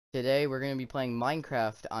Today we're going to be playing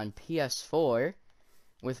Minecraft on PS4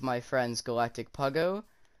 with my friends Galactic Puggo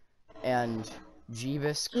and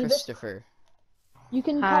Jeebus Christopher. You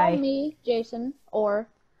can Hi. call me Jason, or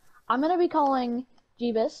I'm gonna be calling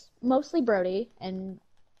Jeebus, mostly Brody, and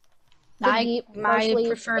I mostly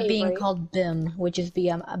prefer being Avery. called Bim, which is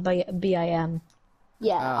B-I-M.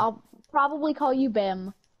 Yeah, Oh. I'll probably call you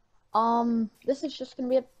Bim. This is just gonna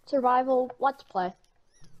be a survival let's play.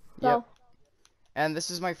 So, Yep. And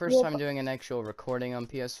this is my first time doing an actual recording on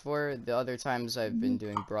PS4. The other times I've been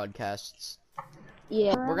doing broadcasts.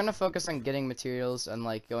 yeah. We're going to focus on getting materials and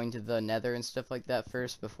like going to the nether and stuff like that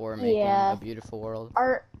first before making a beautiful world.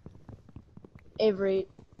 Avery,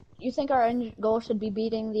 you think our end goal should be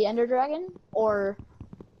beating the Ender Dragon, or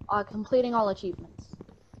completing all achievements?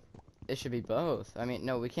 It should be both. I mean,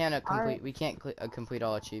 no, we can't complete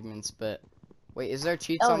all achievements, but wait, is there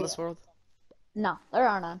cheats on this world? No, there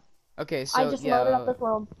are none. Okay, so I just loaded up this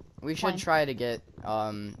world. we should try to get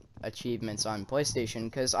achievements on PlayStation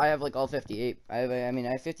because I have like all 58. I have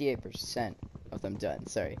 58% of them done.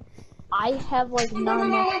 Sorry. I have like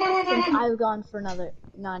none since I've gone for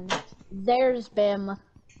none. There's Bim.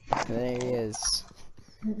 There he is.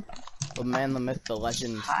 The man, the myth, the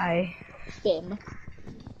legend. Hi. Bim.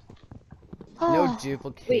 No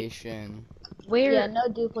duplication. Yeah, no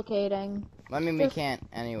duplicating. I mean, we can't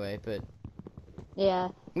anyway, but yeah.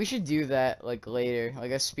 We should do that like later,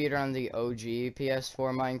 like a speedrun the OG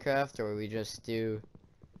PS4 Minecraft, or we just do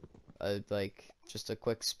just a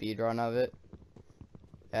quick speedrun of it.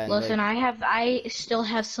 And, listen, I still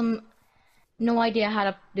have no idea how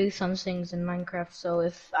to do some things in Minecraft, so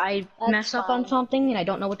if I mess up on something and I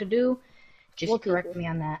don't know what to do, just correct me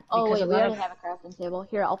on that. Oh wait, we already have a crafting table.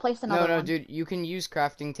 Here, I'll place another one. No, dude, you can use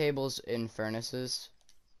crafting tables in furnaces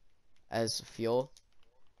as fuel.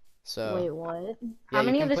 So wait, what? Yeah, how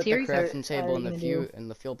many you can of the put series the crafting table in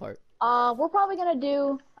the fuel part. We're probably gonna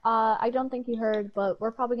do. I don't think you heard, but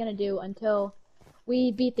we're probably gonna do until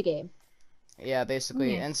we beat the game. Yeah,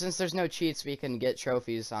 basically. And since there's no cheats, we can get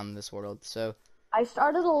trophies on this world. So I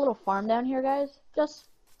started a little farm down here, guys. Just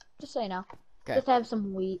so you know. Okay. Just have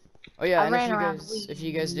some wheat. Oh yeah, and if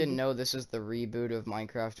you guys didn't know, this is the reboot of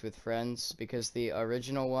Minecraft with friends because the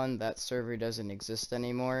original one, that server doesn't exist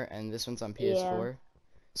anymore, and this one's on PS4. Yeah.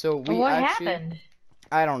 So what happened?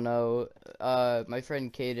 I don't know. My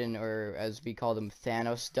friend Caden, or as we called him,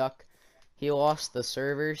 Thanos Duck, he lost the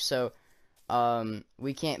server, so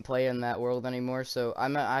we can't play in that world anymore. So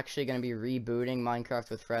I'm actually gonna be rebooting Minecraft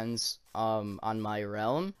with friends on my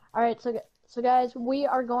realm. All right, so guys, we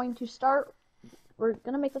are going to start. We're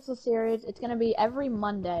gonna make this a series. It's gonna be every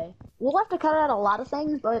Monday. We'll have to cut out a lot of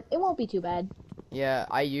things, but it won't be too bad. Yeah,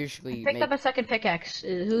 I usually picked up a second pickaxe.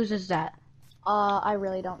 Whose is that? I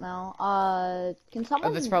really don't know. Can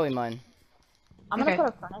someone? Oh, that's probably mine. I'm gonna put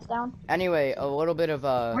a furnace down. Anyway, a little bit of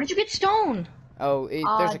Where did you get stone? Oh,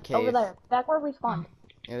 there's a cave. Over there, back where we spawned.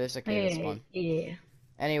 Yeah, there's a cave spawn. Yeah.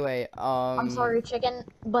 Anyway, I'm sorry, chicken,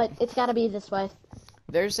 but it's gotta be this way.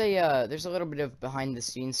 There's a little bit of behind the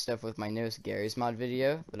scenes stuff with my newest Gary's Mod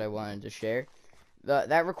video that I wanted to share.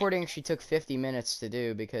 That recording actually took 50 minutes to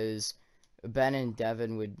do because Ben and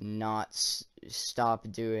Devin would not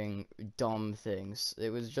stop doing dumb things. It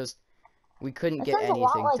was just we couldn't get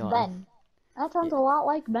anything done. Ben. That sounds a lot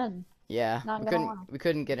like Ben. Yeah, we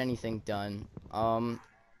couldn't get anything done. And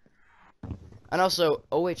also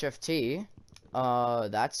OHFT,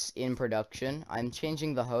 that's in production. I'm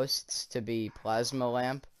changing the hosts to be Plasma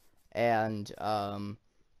Lamp and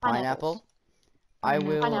Pineapple.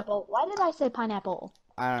 Pineapple. Why did I say pineapple?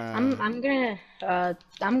 I don't know.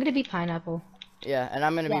 I'm gonna be Pineapple. Yeah, and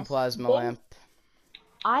I'm gonna be Plasma Lamp.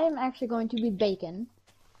 I am actually going to be Bacon.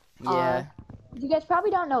 Yeah. You guys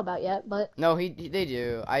probably don't know about yet, but no, they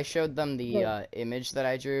do. I showed them the image that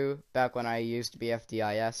I drew back when I used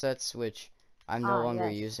BFDI assets, which I'm no longer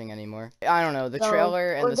using anymore. I don't know. The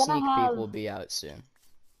trailer and the sneak peek will be out soon.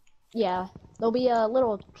 Yeah, there'll be a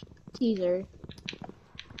little teaser.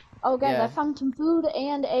 Oh, guys, I found some food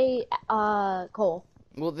and a coal.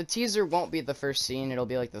 Well, the teaser won't be the first scene. It'll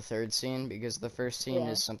be like the third scene because the first scene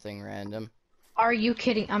is something random. Are you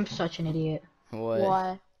kidding? I'm such an idiot.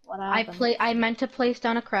 What? What happened? I meant to place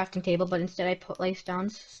down a crafting table, but instead I placed down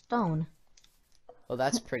stone. Well,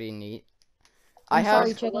 that's pretty neat.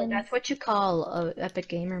 Sorry, chicken. That's what you call a epic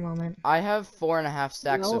gamer moment. I have 4.5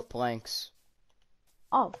 stacks of planks.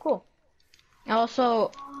 Oh, cool.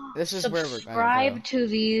 Also, this is where we're going subscribe to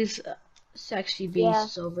these sexy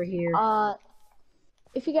beasts over here.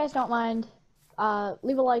 If you guys don't mind,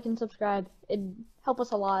 leave a like and subscribe. It'd help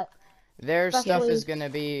us a lot. Their stuff is gonna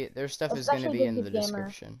be in the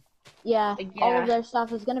description. Yeah, Yeah. all of their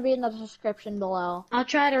stuff is gonna be in the description below. I'll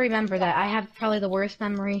try to remember that. I have probably the worst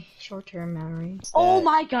memory, short-term memory. What's Oh that?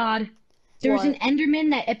 my god! There was an What? Enderman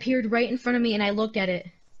that appeared right in front of me, and I looked at it.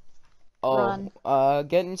 Oh,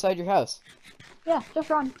 get inside your house. Yeah, just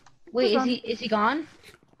run. Wait, Just is he gone?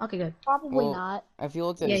 Okay, good. Probably Well, not. if you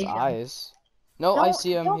looked at Yeah, his he's gone. eyes. No, I Don't-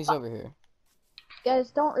 see him. don't He's fu- over here. Guys,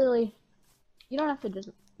 don't really. You don't have to just.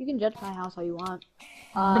 You can judge my house all you want.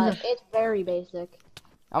 Ugh. It's very basic.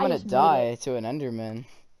 I'm I gonna just made die to an Enderman.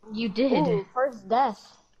 You did. Ooh, first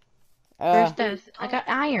death. First death. I got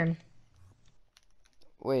iron.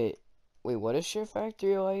 Wait, what does Share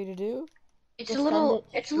Factory allow you to do? It's Just a little.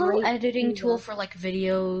 send it It's a little straight editing to tool the- for like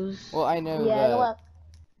videos. Well, I know Yeah, that,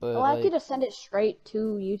 but it'll ask you like, to send it straight to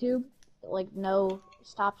YouTube. Like no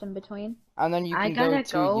stops in between. and then you I can go gotta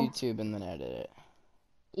to go. YouTube and then edit it.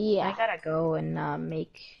 Yeah. I gotta go and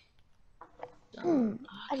make.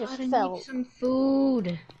 I just God, fell. need some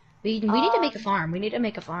food. We need to make a farm. We need to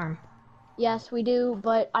make a farm. Yes, we do,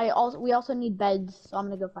 but we also need beds, so I'm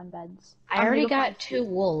gonna go find beds. I I'm gonna already go got find 2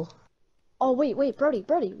 wool. Oh wait,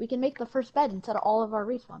 Brody, we can make the first bed instead of all of our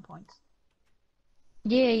respawn points.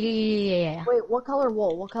 Yeah. Wait, what color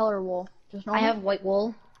wool? What color wool? Just I normal? have white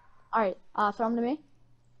wool. Alright, throw them to me.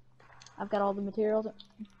 I've got all the materials.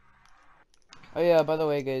 Oh yeah, by the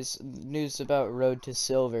way, guys, news about Road to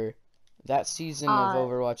Silver. That season of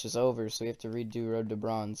Overwatch is over, so we have to redo Road to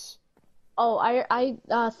Bronze. Oh,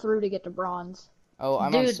 I threw to get to bronze. Oh,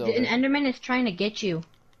 I'm on Dude, Silver. an Enderman is trying to get you.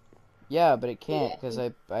 Yeah, but it can't because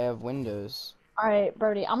I have Windows. Alright,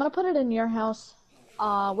 Brody, I'm gonna put it in your house.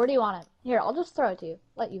 Where do you want it? Here, I'll just throw it to you.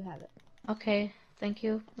 Let you have it. Okay, thank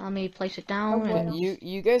you. Let me place it down. Okay. And...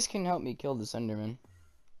 You guys can help me kill this Enderman.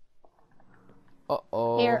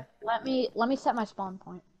 Uh-oh. Here, let me set my spawn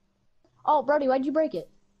point. Oh, Brody, why'd you break it?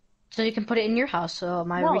 So you can put it in your house. So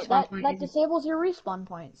my No, respawn point that is... disables your respawn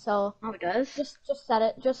point. So Oh, it does. just set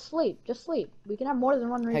it. Just sleep. We can have more than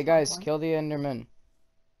one respawn Hey guys, point. kill the Enderman.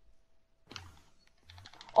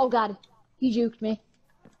 Oh god, he juked me.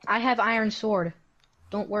 I have iron sword.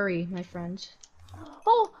 Don't worry, my friends.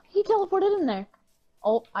 Oh, he teleported in there.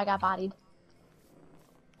 Oh, I got bodied.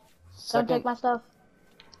 Don't take my stuff.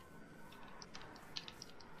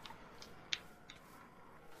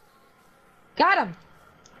 Got him.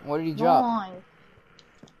 What did he drop? Nice.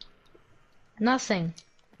 Nothing.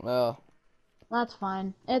 Well, That's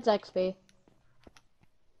fine. It's XP.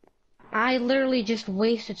 I literally just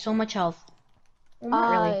wasted so much health. Well,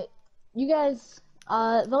 not really. You guys,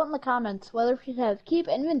 vote in the comments whether we should keep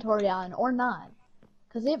inventory on or not.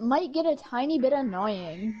 Because it might get a tiny bit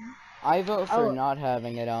annoying. I vote for Oh. not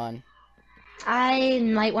having it on. I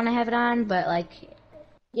might want to have it on, but like,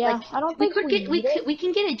 Yeah, like, I don't we think could get need it. we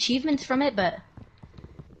can get achievements from it, but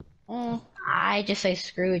Eh. I just say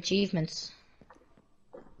screw achievements.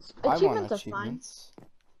 Achievements I are want fine. achievements.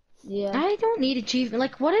 Yeah. I don't need achievement.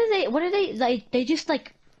 Like, what are they? What are they like? They just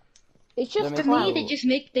like It's just Let for me me.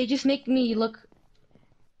 Wow. They just make me look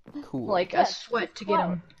Cool. like Yeah, a sweat to get wow.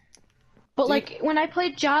 them. But Dude. like when I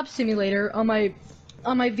played Job Simulator on my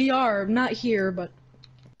VR, not here, but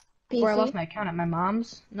PC. where I lost my account at my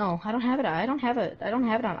mom's. No, I don't have it. I don't have it. I don't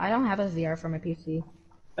have a VR for my PC.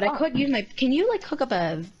 But I Oh. could use my. Can you like hook up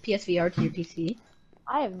a PSVR to your PC?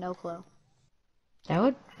 I have no clue. That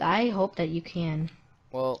would. I hope that you can.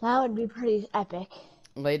 Well, That would be pretty epic.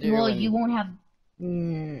 later Well, when you won't have.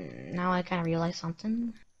 Now I kind of realize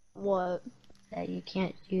something What? that you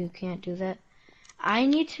can't do that. I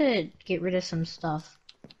need to get rid of some stuff.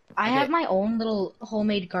 I Okay. have my own little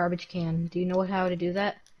homemade garbage can. Do you know how to do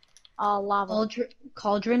that? Lava.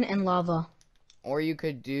 Cauldron and lava. or you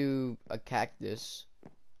could do a cactus.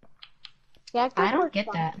 Cactus I don't works get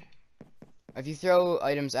fine. that. If you throw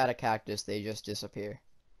items at a cactus, they just disappear.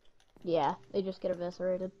 Yeah, they just get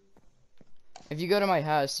eviscerated. If you go to my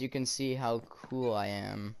house, you can see how cool I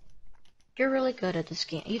am. You're really good at this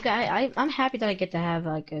game. You guys, I'm happy that I get to have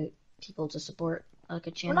like people to support like a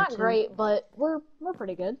We're channel. not too. great, but we're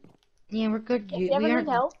pretty good. Yeah, we're good. If you we ever aren't.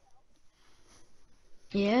 need help,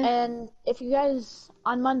 Yeah. and if you guys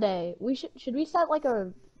on Monday, we should we set like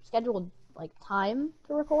a scheduled like time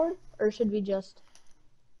to record, or should we just?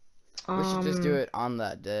 We should just do it on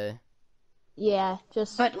that day. Yeah,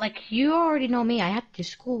 just. But like you already know me, I have to do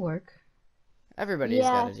schoolwork. Everybody's Yeah.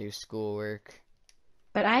 gotta do schoolwork.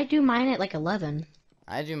 But I do mine at like 11.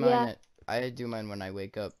 I do mine Yeah. I do mine when I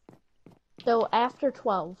wake up. So after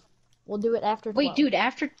 12, we'll do it after 12. Wait, dude,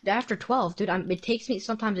 after 12, dude,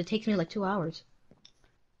 sometimes it takes me like 2 hours.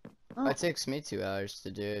 Oh. It takes me 2 hours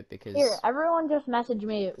to do it because Here, everyone just message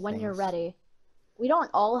me when you're Things. ready. We don't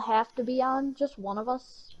all have to be on, just one of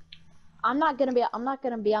us. I'm not gonna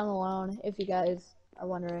be on alone if you guys are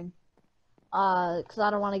wondering. Because I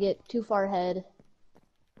don't want to get too far ahead.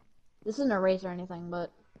 This isn't a race or anything,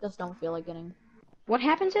 but just don't feel like getting. What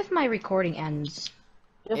happens if my recording ends?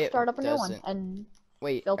 Just It start up a new one doesn't. and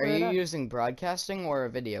Wait, filter are you it up. using broadcasting or a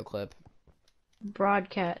video clip?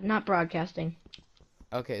 Not broadcasting.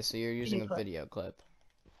 Okay, so you're using a clip. video clip.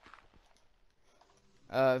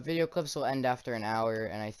 Video clips will end after an hour,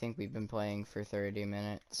 and I think we've been playing for 30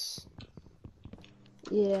 minutes.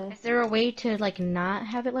 Yeah. Is there a way to like not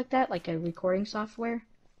have it like that, like a recording software?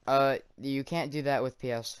 You can't do that with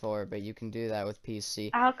PS4, but you can do that with PC.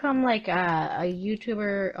 How come like a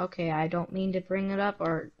YouTuber? Okay, I don't mean to bring it up,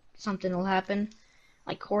 or something will happen,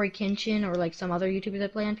 like Corey Kinchin or like some other YouTuber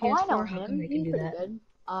that play on PS4. Oh, I know How come him. they can He's do pretty that? good.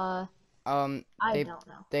 I They don't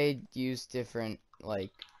know. they use different,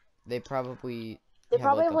 like, they probably They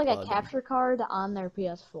probably have like like a plugin. capture card on their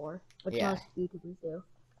PS4, which Yeah. most YouTubers do.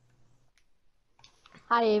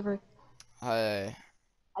 Hi, Avery. I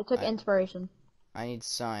I took inspiration. need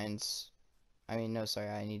signs. I mean, no, sorry,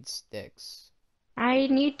 I need sticks. I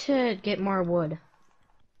need to get more wood.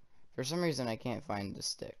 For some reason, I can't find the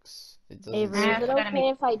sticks. It doesn't Avery, say is it gotta okay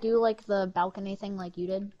make- if I do like the balcony thing like you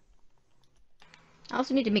did? I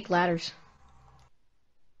also need to make ladders.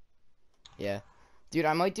 Yeah. Dude,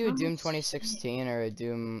 I might do a Oh, Doom 2016 or a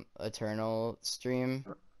Doom Eternal stream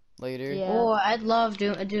later. Yeah. Oh, I'd love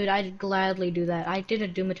Doom, dude. I'd gladly do that. I did a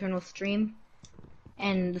Doom Eternal stream,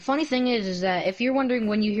 and the funny thing is that if you're wondering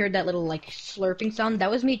when you hear that little like slurping sound, that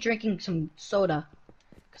was me drinking some soda.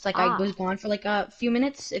 Cause like I was gone for like a few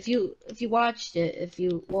minutes. If you watched it,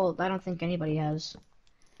 well, I don't think anybody has.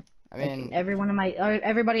 I mean, Everybody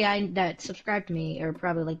that subscribed to me are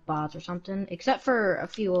probably like bots or something, except for a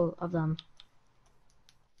few of them.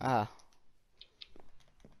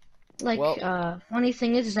 Like, well, funny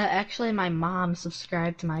thing is that actually my mom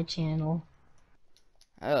subscribed to my channel.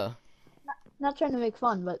 oh. Not trying to make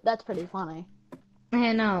fun, but that's pretty funny.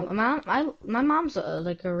 I know, my mom's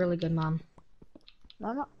like a really good mom.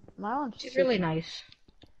 My mom's She's super really nice.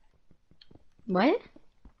 What?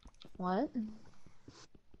 What? Do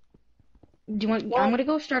you want? Well- I'm gonna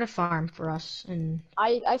go start a farm for us, and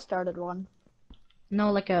I started one.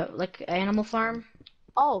 no, like animal farm.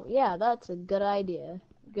 Oh yeah, that's a good idea.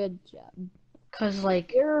 Good job. Cause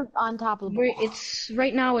like You're on top of the ball. it's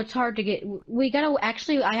right now it's hard to get.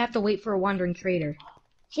 I have to wait for a wandering trader.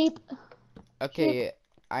 Sheep. Okay,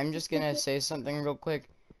 I'm just gonna say something real quick.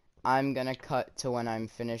 I'm gonna cut to when I'm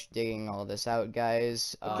finished digging all this out,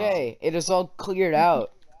 guys. Okay, it is all cleared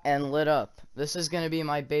out and lit up. This is gonna be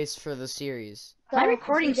my base for the series. My So,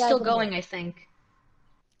 recording's see you guys still in a bit. going, I think.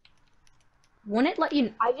 Wouldn't it let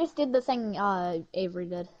you? I just did the thing Avery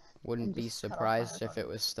did. Wouldn't And be just cut off surprised my if it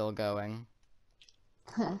was still going.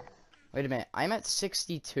 Wait a minute, I'm at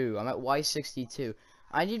 62. I'm at Y62.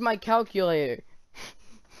 I need my calculator.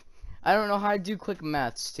 I don't know how to do quick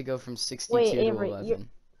maths to go from 62 Wait, to Avery, 11.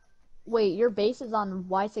 Wait, your base is on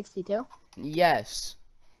Y62? Yes.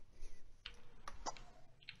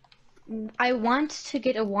 I want to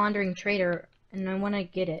get a wandering trader, and I want to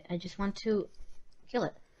get it. I just want to kill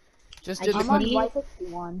it. Just I did the just I'm on quick,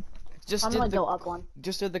 Y61. just I'm did gonna the go up one.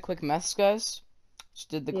 just did the quick maths, guys. Just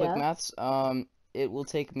did the quick Yeah. maths. It will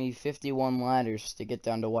take me 51 ladders to get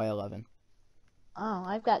down to Y11. Oh,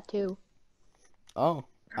 I've got 2. Oh,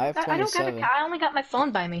 I have I don't got 27. I only got my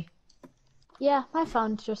phone by me. Yeah, my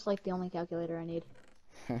phone's just like the only calculator I need.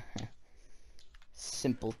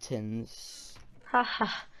 Simpletons. Haha.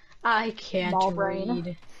 I can't Small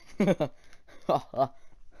brain. read.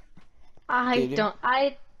 Dude.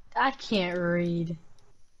 I can't read.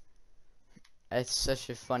 That's such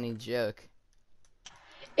a funny joke.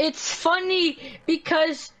 It's funny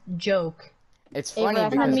because joke. It's Hey, funny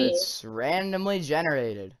Brad, because me- it's randomly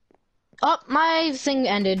generated. Oh, my thing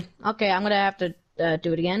ended. Okay, I'm gonna have to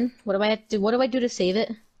do it again. What do I have to? What do I do to save it?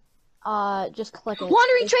 Just click it.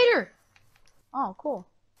 Wandering trader. Oh, cool.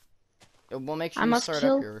 We'll make sure I you must start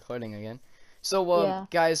kill- up your recording again. So, Yeah.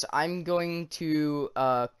 guys, I'm going to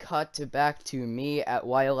cut back to me at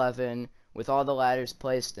Y11 with all the ladders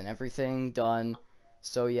placed and everything done.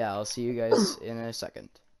 So yeah, I'll see you guys in a second.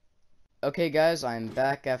 Okay, guys, I'm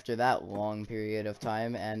back after that long period of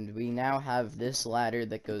time, and we now have this ladder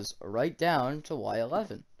that goes right down to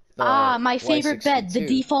Y11. My favorite bed, the Y62.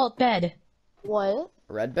 default bed. What?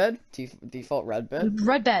 Red bed? Default red bed?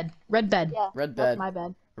 Red bed. Red bed. Yeah, Red that's bed. my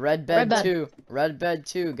bed. Red bed bed. 2. Red bed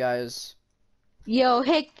 2, guys. Yo,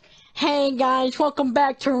 hey guys, welcome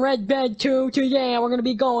back to Red Bed 2. Today we're gonna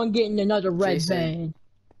be getting another red Jason. bed.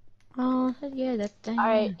 Oh, yeah, that thing.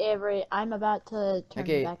 Alright, Avery, I'm about to turn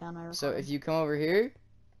Okay, you back on my recording. So if you come over here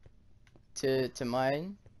to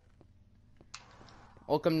mine,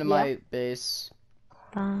 welcome to my base.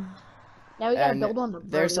 Uh, Now we gotta And build one.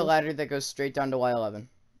 there's a ladder that goes straight down to Y11.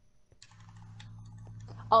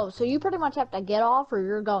 Oh, so you pretty much have to get off, or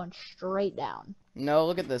you're going straight down. No,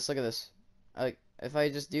 look at this. Look at this. Like, if I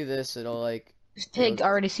just do this, it'll like. this pig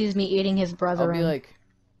already sees me eating his I'll brother. be like.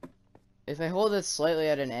 If I hold it slightly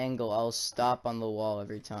at an angle, I'll stop on the wall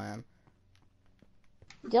every time.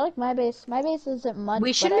 Do you like my base? My base isn't much.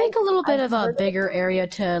 We should but make a little bit I've of a converted it bigger to- area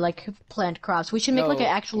to like plant crops. We should make like an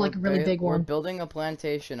actual like really big We're one. building a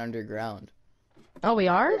plantation underground. Oh, we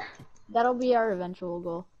are. That'll be our eventual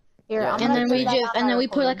goal. Here, Yeah, I'm And gonna then put we that just on my we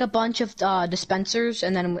put like recording. a bunch of dispensers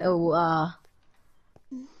and then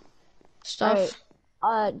stuff.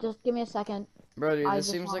 Alright. Just give me a second. Brody, I this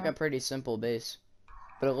just seems like wanna- a pretty simple base.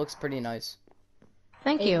 But it looks pretty nice.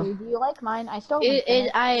 Thank Hey, you. do you like mine? I still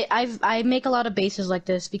I make a lot of bases like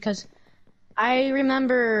this because I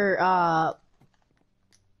remember I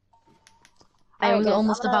Alright, was guys,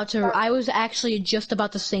 almost I'm gonna about to start- I was actually just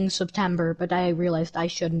about to sing September, but I realized I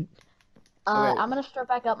shouldn't. Okay. I'm gonna start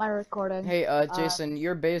back up my recording. Hey, Jason,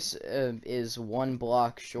 your base is 1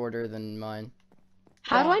 block shorter than mine.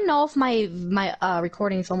 How do Yeah. I know if my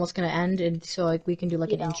recording is almost gonna end and so like we can do like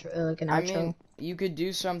You an don't. intro like an I outro? mean, you could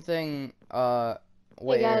do something, Hey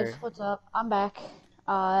guys, where... what's up? I'm back.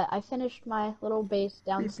 I finished my little base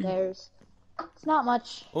downstairs. It's not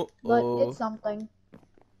much, but Uh-oh. it's something.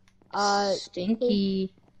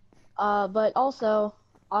 Stinky. But also,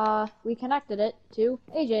 we connected it to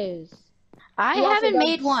AJ's. I He also haven't dug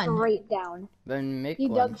made one. Straight down. Then make He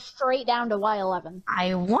one. dug straight down to Y11.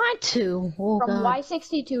 I want to. Oh From god.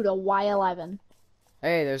 Y62 to Y11.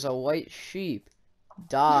 Hey, there's a white sheep.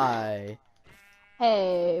 Die.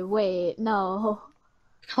 Hey, wait, no.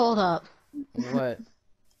 Hold up. What?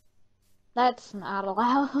 That's not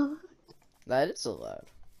allowed. That is allowed.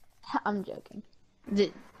 I'm joking.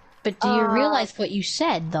 But do you realize what you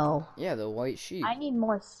said though? Yeah, the white sheep. I need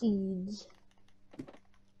more seeds.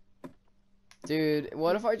 Dude,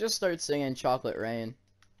 what if I just start singing Chocolate Rain?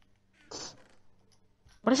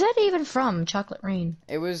 What is that even from? Chocolate Rain.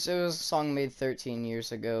 It was a song made 13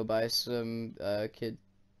 years ago by some kid.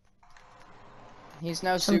 He's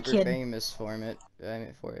now Some super kid. famous for it.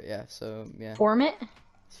 Yeah. So yeah, Form it?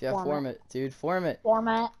 yeah, form it, dude, form it,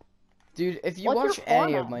 Format. dude. If you What's watch your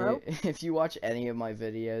any of format, my, bro? if you watch any of my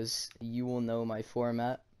videos, you will know my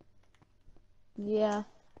format. Yeah.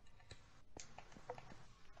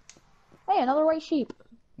 Hey, another white sheep.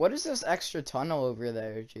 What is this extra tunnel over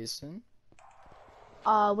there, Jason?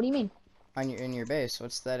 What do you mean? In your base,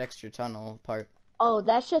 what's that extra tunnel part? Oh,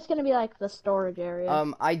 that's just gonna be like the storage area.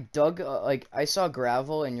 I dug like I saw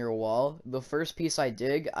gravel in your wall. The first piece I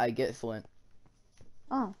dig, I get flint.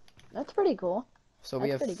 Oh, that's pretty cool. So we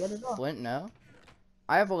That's have pretty good as well. flint now.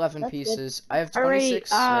 I have 11 That's good. pieces. I have Alright,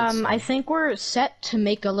 26 I redstone. think we're set to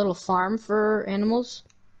make a little farm for animals.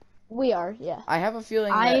 We are, yeah. I have a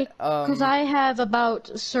feeling I that I have about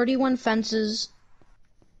 31 fences.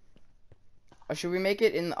 should we make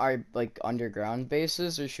it in our like underground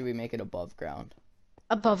bases or should we make it above ground?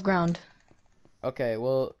 Above ground. Okay,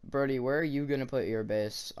 well, Brody, where are you gonna put your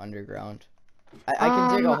base underground? I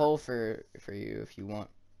can dig a hole for you if you want.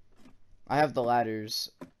 I have the ladders.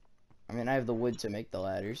 I mean, I have the wood to make the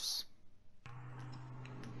ladders.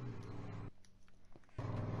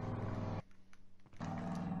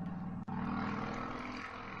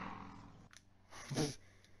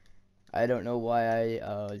 I don't know why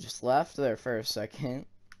I just left there for a second.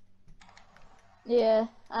 Yeah,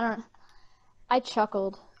 I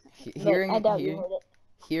chuckled. But Hearing I doubt you heard it.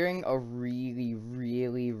 hearing a really,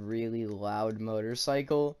 really, really loud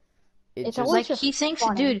motorcycle, it It's just always Like just he thinks,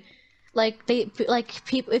 funny. dude. Like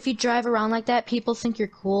people. If you drive around like that, people think you're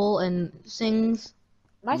cool and things.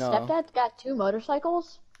 My No. stepdad's got 2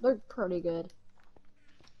 motorcycles. They're pretty good.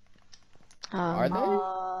 are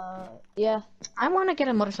they? Yeah. I want to get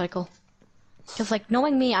a motorcycle. Cause like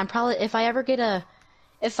knowing me, I'm probably if I ever get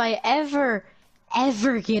if I ever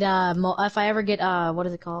get what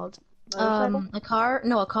is it called? Motorcycle? A car?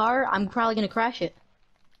 No, a car. I'm probably gonna crash it.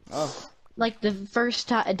 Oh, Like the first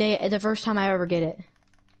time I ever get it.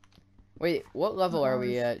 wait, what level are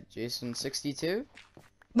we at, Jason? 62?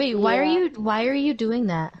 Wait, Yeah. why are you doing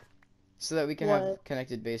that? So that we can have What?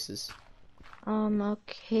 connected bases.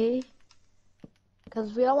 Okay.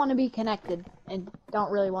 Because we don't want to be connected and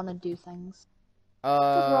don't really want to do things. we're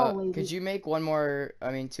all lazy. Could you make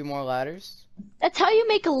 2 more ladders? That's how you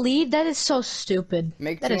make a lead? That is so stupid.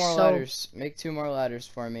 Make That 2 is more so- ladders. Make 2 more ladders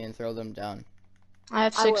for me and throw them down. I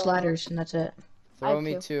have I 6 will. ladders and that's it. Throw have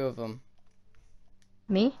me 2. 2 of them.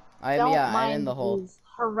 Me? Don't I'm mind in the hole. these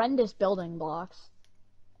horrendous building blocks.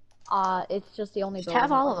 It's just the only Just building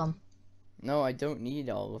have all block. of them. No, I don't need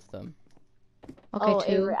all of them. Okay, Oh,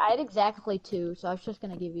 2. Avery, I had exactly 2, so I was just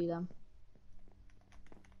gonna give you them.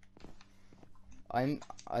 I'm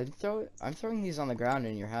throwing these on the ground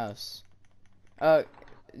in your house.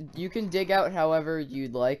 You can dig out however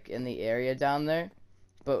you'd like in the area down there,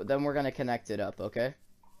 but then we're gonna connect it up, okay?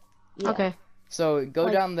 Yeah. Okay. So go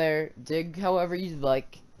Like- down there, dig however you'd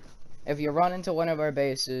like. If you run into one of our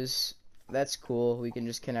bases, that's cool. We can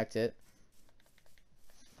just connect it.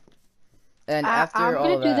 And after I'm all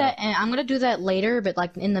gonna do that, that, and I'm gonna do that later. But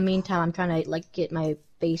like in the meantime, I'm trying to like get my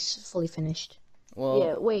base fully finished. well,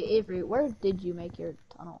 Yeah, wait, Avery, where did you make your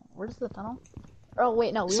tunnel? Where's the tunnel? Oh,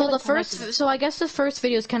 wait, no, we So haven't the first, connected it. so I guess the first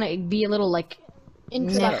video is kind of be a little like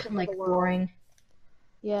Introduction like to the world. boring,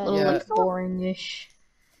 Yeah, little Yeah. like boring-ish.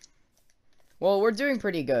 well, we're doing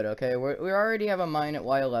pretty good, okay? We already have a mine at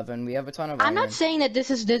Y11. We have a ton of I'm iron. not saying that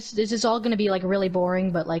this is all gonna be like really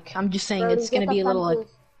boring, but like I'm just saying Brody, it's gonna get the be a little like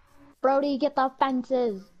fences. Brody, get the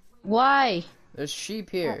fences. why? There's sheep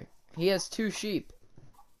here. He has 2 sheep.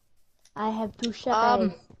 I have 2 Um,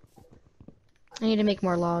 shepherds. I need to make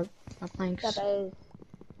more planks. Shepherds.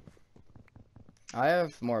 I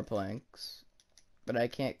have more planks, but I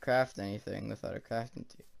can't craft anything without a crafting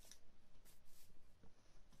table.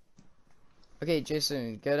 Okay,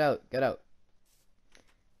 Jason, get out, get out.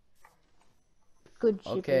 Good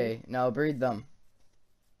shepherd. Okay, now breed them.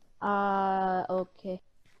 Okay.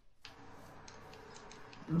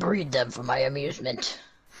 Breed them for my amusement.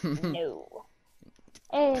 No.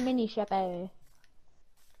 Hey, mini shepherd.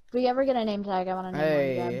 If we ever get a name tag, I want to name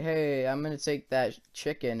Hey, one Deb. hey, I'm gonna take that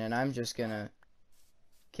chicken and I'm just gonna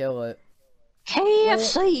kill it.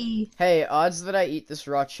 KFC. Hey, odds that I eat this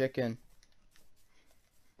raw chicken.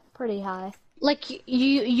 Pretty high. Like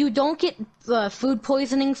you don't get food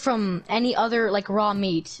poisoning from any other like raw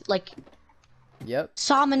meat, like Yep.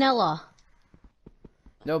 salmonella.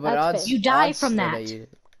 No, but That's odds fake. You die odds from that I that. eat it.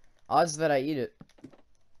 Odds that I eat it.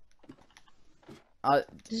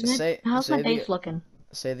 How's my say base the looking?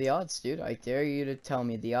 say the odds, dude. I dare you to tell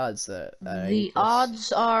me the odds that I The eat this.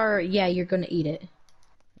 odds are, yeah, you're gonna eat it.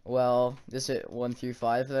 Well, is it 1 through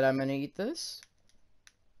 5 that I'm gonna eat this?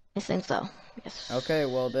 I think so. Yes. Okay,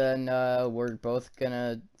 well then we're both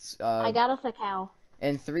gonna I got us a cow.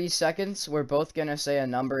 in 3 seconds we're both gonna say a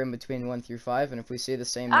number in between 1 through 5, and if we say the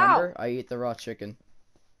same Ow! number, I eat the raw chicken.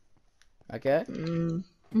 Okay?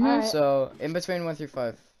 Alright. So in between 1 through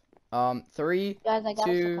 5. 3, Guys, I got us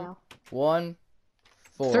a 2, cow. 1,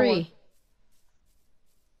 4. 3,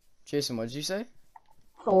 Jason, what did you say?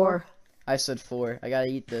 4. I said 4. I gotta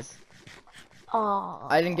eat this. Oh.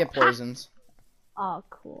 I didn't get poisoned. Oh,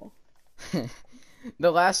 cool.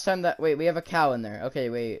 The last time that we have a cow in there. Okay,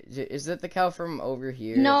 wait. Is that the cow from over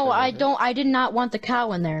here? No, From I over- don't. I did not want the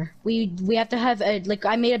cow in there. We have to have a like.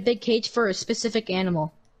 I made a big cage for a specific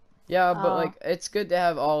animal. Yeah, but Oh. like it's good to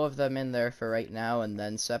have all of them in there for right now and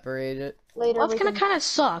then separate it. Later Well, we it's gonna can kind of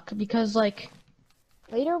suck because like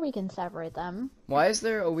later we can separate them. Why is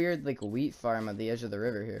there a weird like wheat farm at the edge of the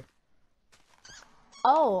river here?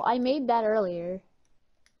 Oh, I made that earlier.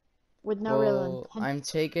 With no real Well, intent. I'm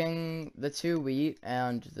taking the 2 wheat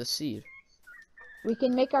and the seed. We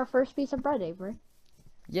can make our first piece of bread, Avery.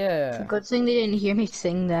 Yeah. good thing they didn't hear me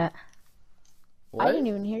sing that. What? I didn't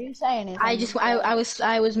even hear you say anything.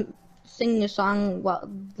 I was singing a song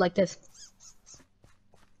like this.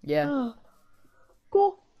 Yeah. Oh.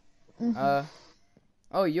 Cool. Mhm.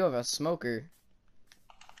 Oh, you have a smoker.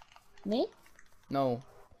 Me? No.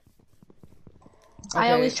 I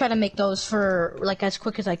Okay, always try to make those for like as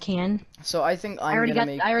quick as I can. So I think I I'm already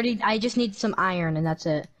gonna got. make I just need some iron and that's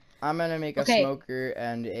it. I'm gonna make a Okay. smoker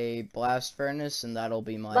and a blast furnace, and that'll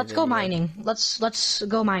be my Let's go video. mining. Let's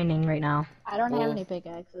go mining right now. I don't Well- have any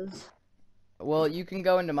pickaxes. Well, you can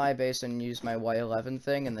go into my base and use my Y11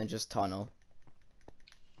 thing, and then just tunnel.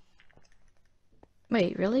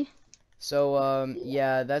 Wait, really? So,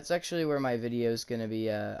 yeah, that's actually where my video is gonna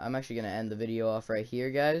be. I'm actually gonna end the video off right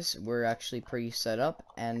here, guys. We're actually pretty set up,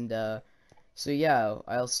 and, so yeah,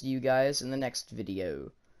 I'll see you guys in the next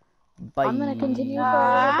video. Bye. I'm gonna continue for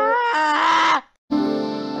a little bit. Ah!